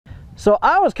So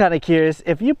I was kind of curious,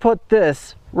 if you put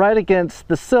this right against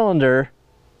the cylinder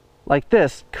like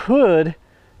this, could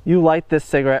you light this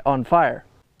cigarette on fire?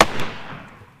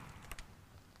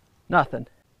 Nothing.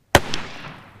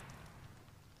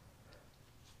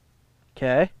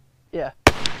 Okay, yeah.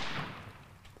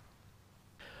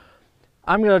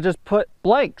 I'm gonna just put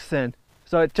blanks in,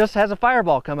 so it just has a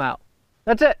fireball come out.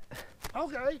 That's it.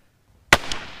 Okay.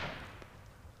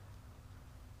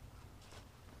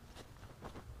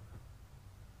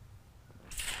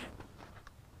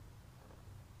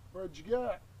 What'd you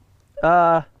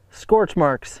get? Scorch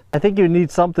marks. I think you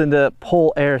need something to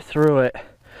pull air through it.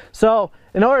 So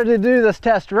in order to do this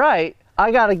test right,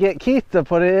 I gotta get Keith to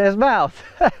put it in his mouth.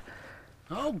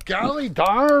 Oh, golly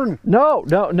darn. No,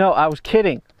 I was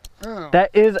kidding. Oh.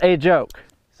 That is a joke.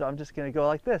 So I'm just gonna go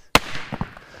like this.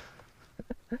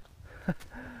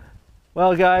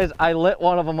 Well guys, I lit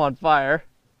one of them on fire.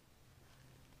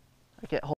 I can't hold